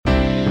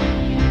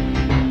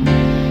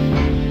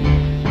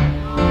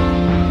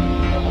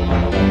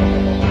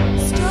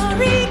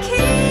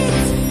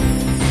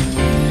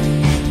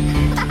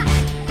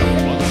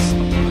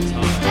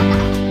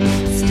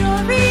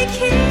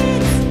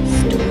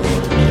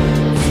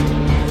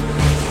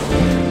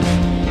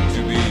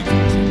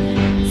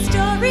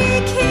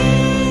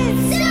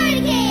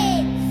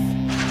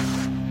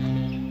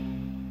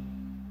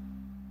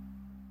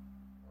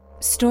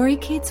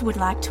Kids would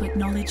like to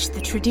acknowledge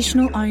the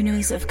traditional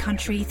owners of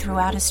country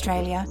throughout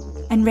Australia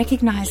and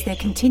recognise their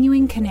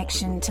continuing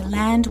connection to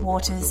land,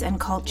 waters and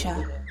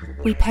culture.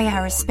 We pay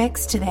our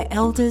respects to their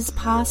elders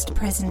past,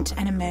 present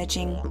and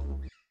emerging.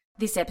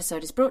 This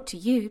episode is brought to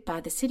you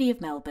by the City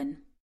of Melbourne.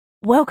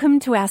 Welcome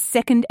to our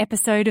second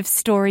episode of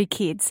Story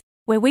Kids,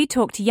 where we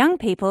talk to young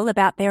people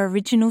about their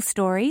original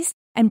stories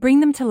and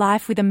bring them to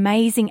life with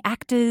amazing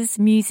actors,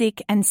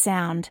 music and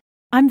sound.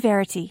 I'm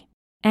Verity.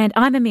 And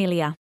I'm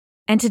Amelia.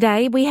 And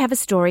today we have a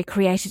story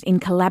created in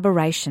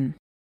collaboration.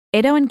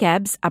 Edo and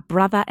Gabs are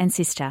brother and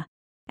sister,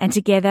 and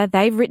together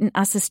they've written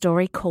us a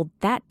story called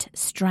That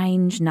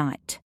Strange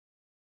Night.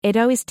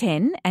 Edo is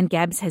 10 and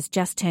Gabs has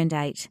just turned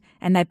 8,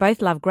 and they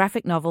both love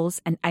graphic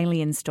novels and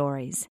alien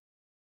stories.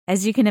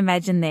 As you can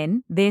imagine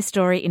then, their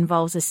story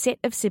involves a set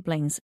of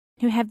siblings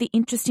who have the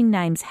interesting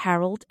names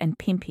Harold and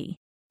Pimpy,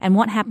 and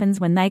what happens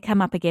when they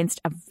come up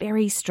against a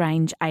very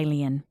strange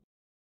alien.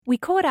 We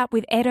caught up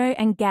with Edo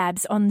and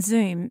Gabs on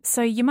Zoom,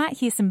 so you might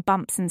hear some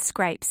bumps and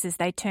scrapes as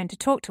they turn to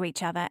talk to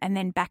each other and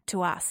then back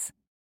to us.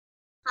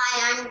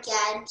 Hi, I'm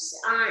Gabs,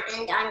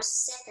 and I'm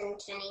 7,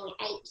 turning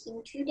 8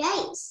 in 2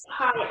 days.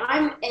 Hi,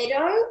 I'm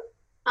Edo,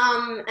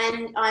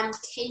 and I'm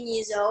 10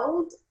 years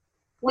old.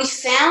 We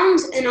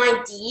found an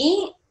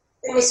idea.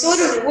 We sort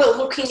of were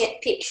looking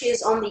at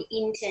pictures on the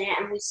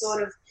internet, and we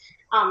sort of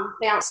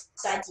bounced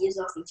ideas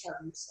off each other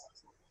and stuff.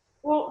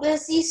 Well,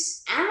 there's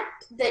this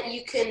app that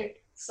you can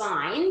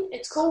find.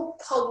 It's called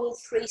Poggle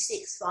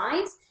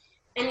 365,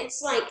 and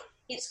it's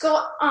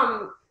got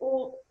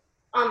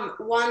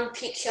one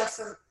picture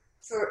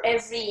for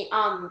every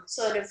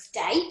sort of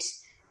date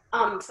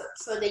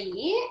for the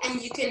year,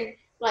 and you can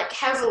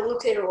have a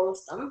look at all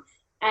of them.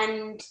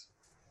 And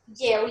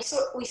yeah,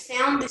 we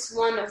found this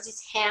one of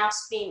this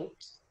house being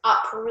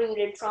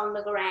uprooted from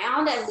the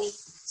ground, and we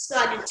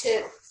started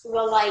to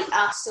relate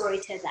our story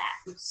to that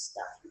and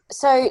stuff.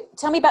 So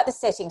tell me about the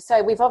setting.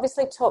 So we've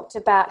obviously talked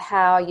about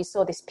how you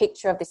saw this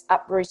picture of this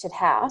uprooted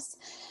house,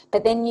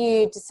 but then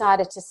you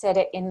decided to set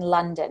it in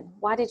London.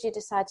 Why did you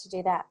decide to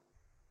do that?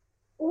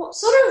 Well, it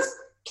sort of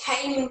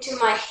came into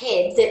my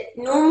head that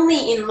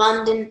normally in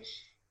London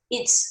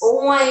it's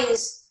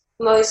always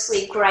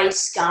mostly grey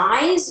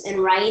skies and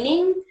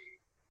raining,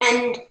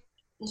 and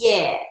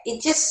yeah,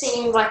 it just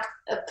seemed like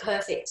a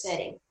perfect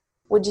setting.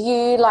 Would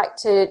you like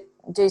to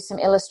do some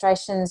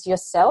illustrations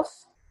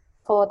yourself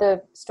for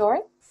the story?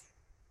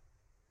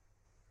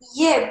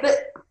 Yeah,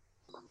 but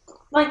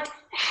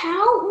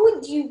how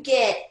would you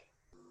get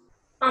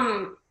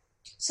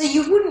so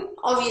you wouldn't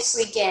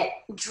obviously get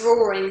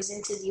drawings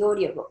into the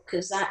audiobook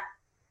because that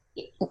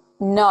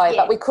No, yeah.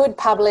 But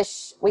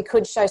we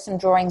could show some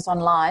drawings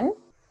online.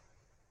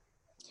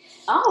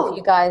 Oh.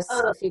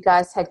 If you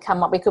guys had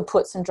come up, we could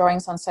put some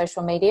drawings on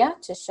social media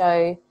to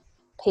show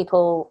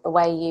people the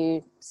way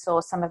you saw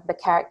some of the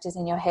characters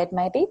in your head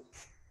maybe.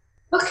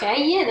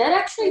 Okay, yeah, that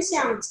actually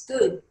sounds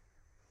good.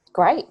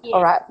 Great. Yeah.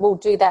 All right, we'll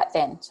do that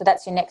then. So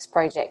that's your next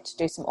project, to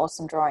do some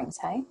awesome drawings,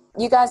 hey?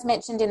 You guys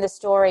mentioned in the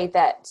story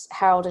that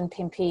Harold and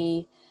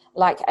Pimpy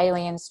like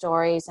alien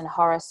stories and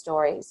horror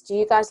stories. Do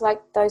you guys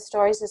like those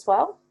stories as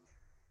well?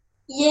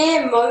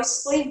 Yeah,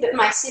 mostly, but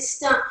my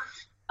sister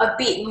a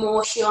bit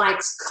more. She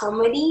likes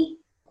comedy,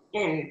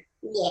 and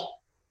yeah.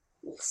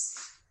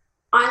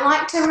 I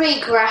like to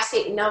read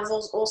graphic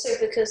novels also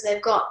because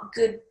they've got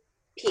good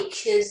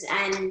pictures,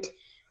 and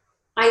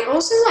I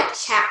also like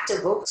chapter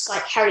books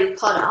like Harry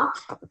Potter,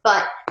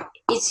 but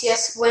it's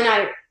just when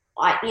I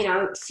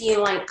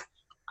feel like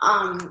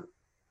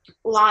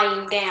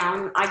lying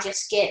down, I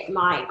just get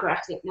my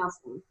graphic novel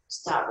and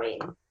start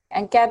reading.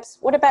 And Gabs,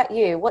 what about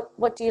you?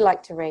 What do you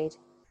like to read?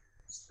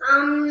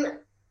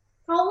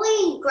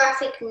 Probably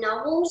graphic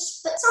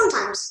novels, but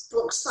sometimes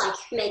books like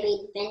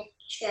maybe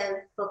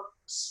adventure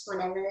books,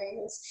 whatever it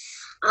is.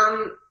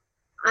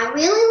 I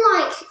really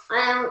like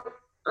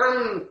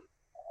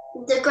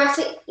the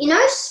graphic,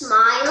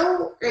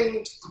 Smile,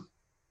 and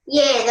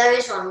yeah,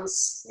 those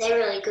ones. They're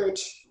really good.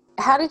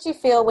 How did you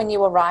feel when you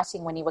were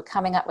writing, when you were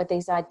coming up with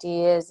these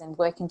ideas and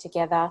working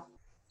together?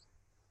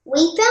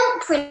 We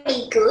felt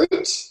pretty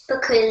good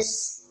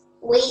because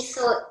we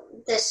thought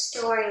the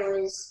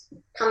story was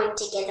coming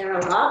together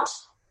a lot.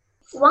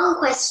 One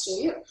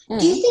question,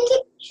 do you think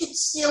it should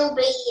still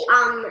be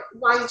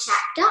one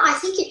chapter? I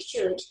think it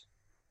should,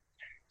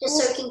 just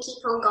so we can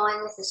keep on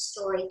going with the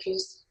story.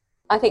 Cause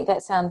I think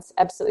that sounds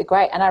absolutely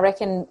great, and I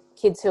reckon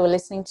kids who are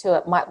listening to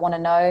it might want to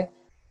know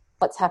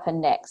what's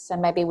happened next, so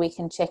maybe we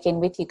can check in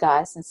with you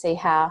guys and see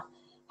how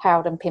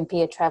Harold and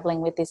Pimpy are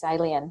travelling with this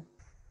alien.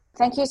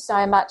 Thank you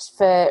so much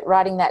for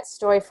writing that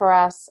story for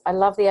us. I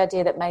love the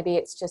idea that maybe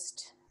it's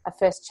just a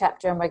first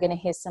chapter and we're going to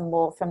hear some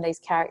more from these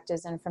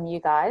characters and from you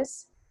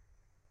guys.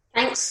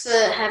 Thanks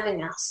for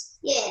having us.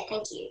 Yeah,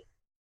 thank you.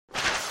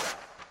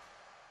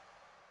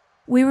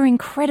 We were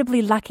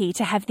incredibly lucky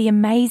to have the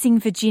amazing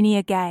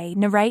Virginia Gay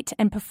narrate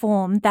and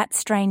perform That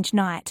Strange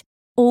Night,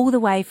 all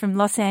the way from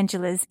Los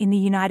Angeles in the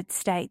United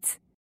States.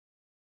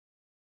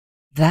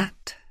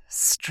 That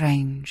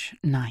Strange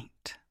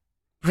Night.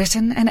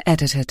 Written and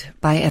edited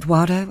by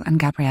Eduardo and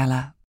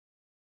Gabriella.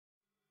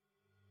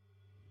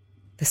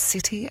 the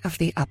city of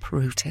the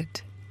uprooted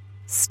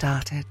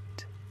started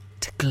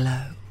to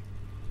glow.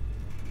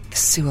 The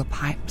sewer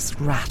pipes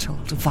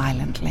rattled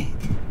violently.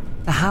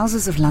 The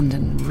houses of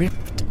London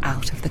ripped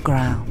out of the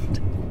ground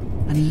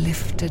and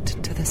lifted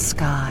to the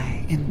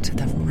sky into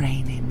the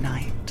rainy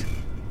night.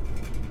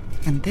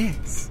 And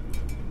this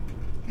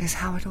is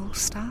how it all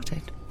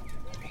started.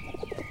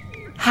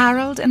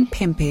 Harold and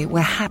Pimpy were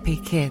happy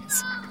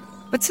kids,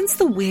 but since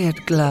the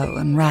weird glow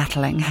and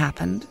rattling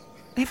happened,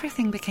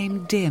 everything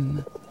became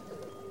dim.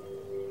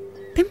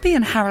 Pimpy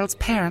and Harold's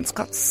parents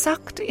got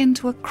sucked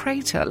into a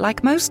crater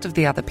like most of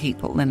the other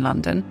people in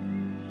London.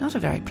 Not a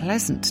very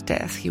pleasant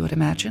death, you would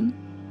imagine.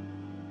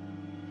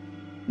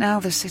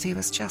 Now the city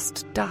was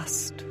just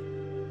dust,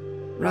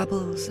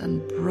 rubbles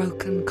and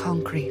broken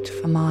concrete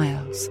for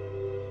miles.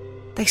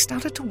 They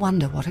started to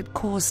wonder what had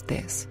caused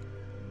this.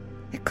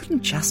 It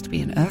couldn't just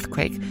be an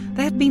earthquake.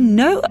 There had been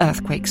no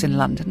earthquakes in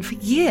London for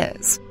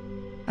years,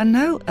 and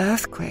no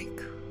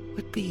earthquake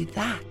would be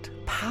that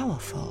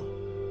powerful.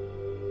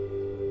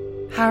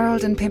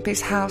 Harold and Pimpy's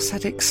house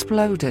had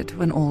exploded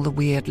when all the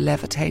weird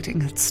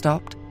levitating had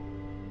stopped,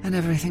 and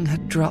everything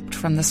had dropped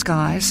from the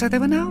sky, so they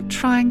were now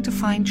trying to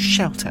find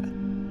shelter.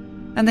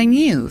 And they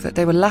knew that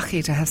they were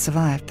lucky to have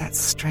survived that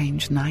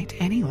strange night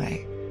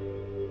anyway.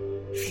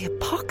 The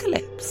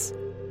apocalypse.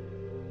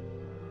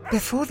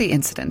 Before the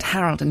incident,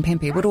 Harold and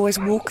Pimpy would always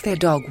walk their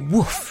dog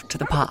Woof to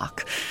the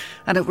park,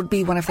 and it would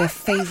be one of their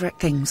favourite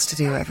things to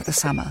do over the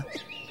summer.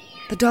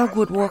 The dog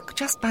would walk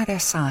just by their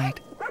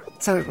side,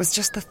 so it was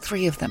just the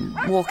three of them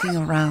walking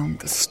around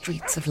the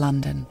streets of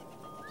London.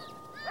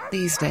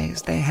 These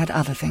days, they had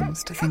other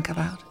things to think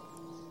about.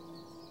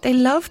 They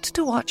loved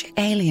to watch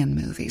alien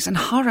movies and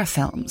horror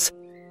films,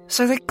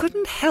 so they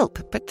couldn't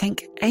help but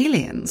think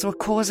aliens were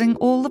causing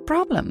all the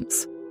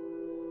problems.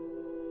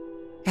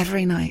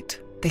 Every night,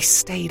 they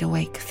stayed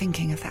awake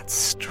thinking of that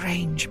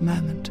strange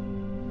moment.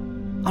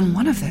 On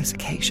one of those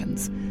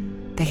occasions,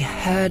 they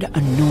heard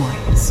a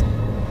noise,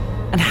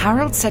 and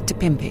Harold said to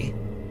Pimpy,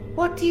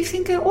 "What do you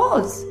think it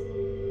was?"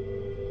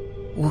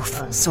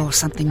 Wolf saw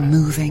something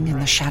moving in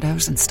the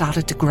shadows and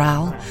started to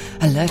growl,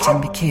 alerting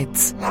the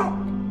kids.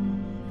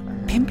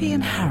 Pimpy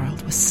and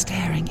Harold were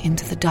staring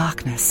into the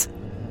darkness.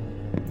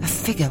 A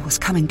figure was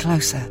coming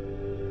closer.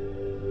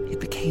 It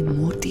became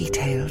more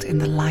detailed in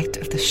the light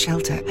of the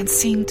shelter and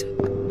seemed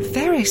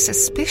very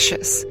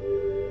suspicious.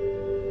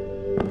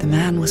 The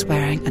man was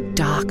wearing a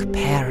dark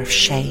pair of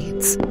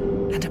shades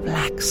and a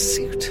black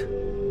suit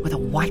with a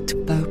white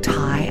bow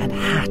tie and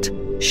hat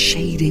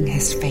shading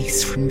his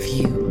face from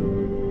view.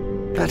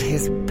 But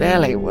his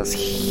belly was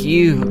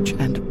huge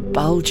and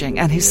bulging,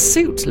 and his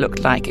suit looked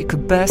like it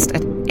could burst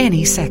at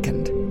any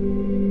second.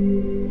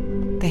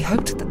 They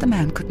hoped that the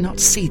man could not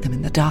see them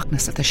in the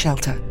darkness of the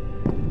shelter,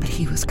 but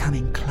he was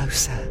coming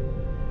closer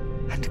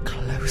and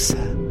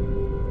closer.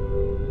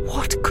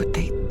 What could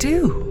they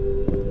do?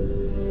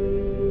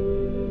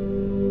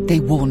 They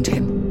warned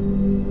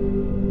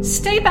him.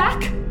 "Stay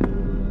back!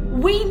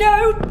 We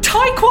know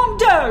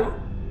Taekwondo!"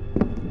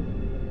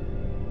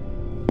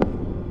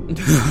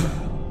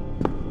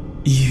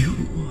 You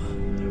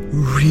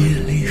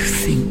really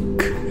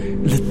think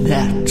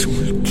that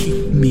will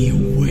keep me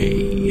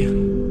away?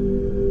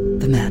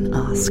 The man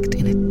asked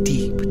in a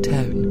deep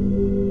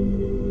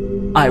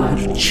tone. I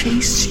will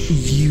chase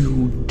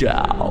you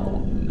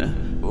down.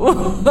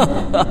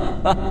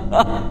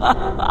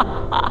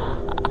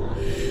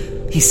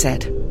 He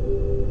said.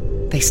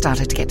 They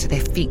started to get to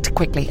their feet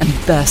quickly and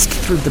burst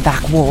through the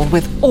back wall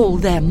with all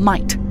their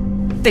might.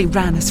 They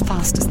ran as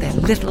fast as their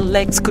little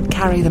legs could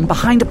carry them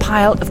behind a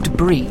pile of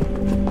debris.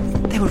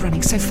 They were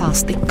running so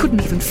fast they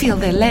couldn't even feel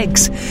their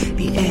legs.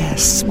 The air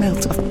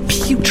smelt of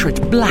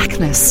putrid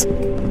blackness.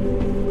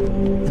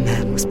 The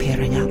man was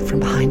peering out from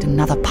behind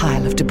another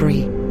pile of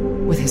debris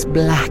with his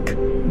black,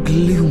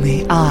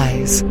 gloomy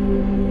eyes.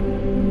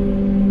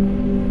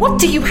 "What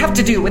do you have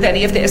to do with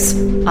any of this?"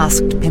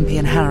 asked Pimpy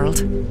and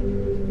Harold.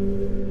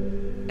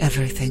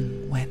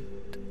 Everything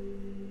went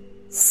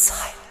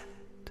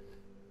silent.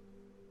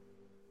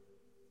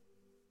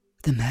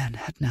 The man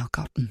had now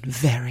gotten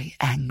very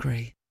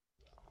angry.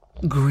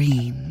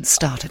 Green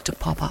started to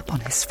pop up on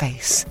his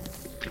face.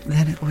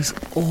 Then it was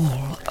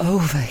all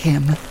over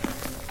him.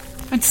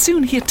 And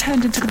soon he had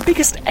turned into the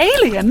biggest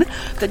alien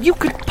that you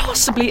could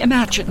possibly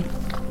imagine.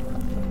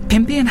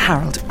 Pimpy and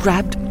Harold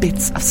grabbed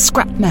bits of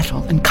scrap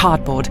metal and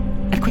cardboard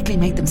and quickly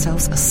made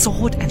themselves a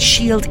sword and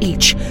shield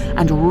each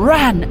and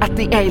ran at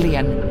the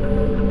alien.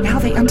 Now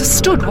they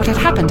understood what had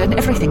happened and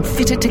everything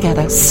fitted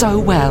together so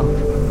well.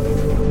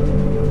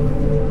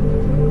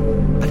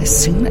 But as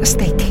soon as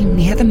they came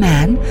near the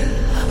man,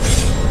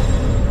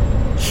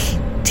 he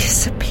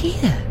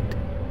disappeared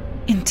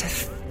into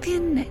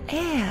thin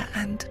air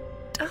and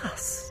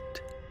dust.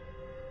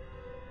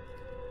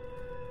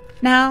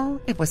 Now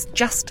it was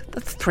just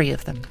the three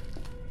of them,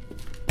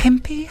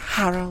 Pimpy,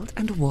 Harold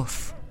and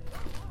Woof,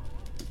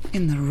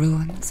 in the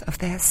ruins of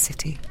their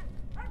city.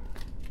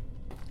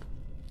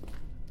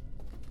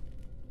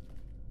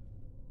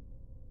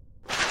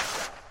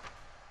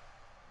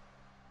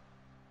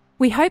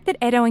 We hope that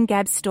Edo and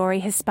Gab's story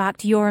has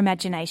sparked your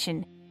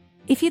imagination.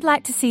 If you'd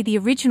like to see the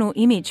original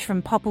image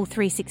from Popple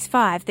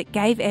 365 that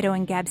gave Edo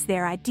and Gabs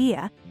their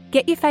idea,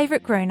 get your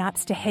favourite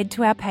grown-ups to head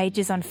to our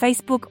pages on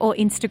Facebook or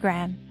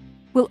Instagram.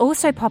 We'll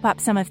also pop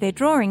up some of their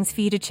drawings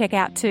for you to check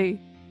out too.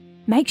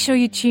 Make sure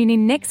you tune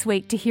in next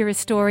week to hear a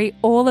story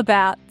all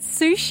about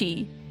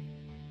sushi.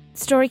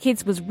 Story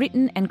Kids was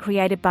written and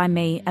created by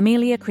me,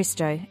 Amelia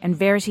Christo, and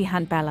Verity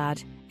Hunt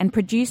Ballard, and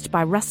produced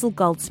by Russell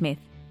Goldsmith.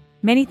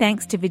 Many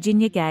thanks to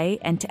Virginia Gay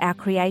and to our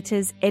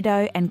creators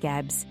Edo and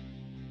Gabs.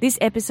 This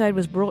episode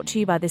was brought to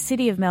you by the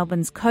City of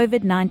Melbourne's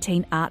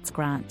COVID-19 Arts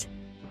Grant.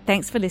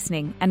 Thanks for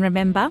listening, and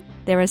remember,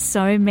 there are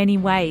so many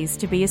ways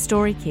to be a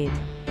story kid.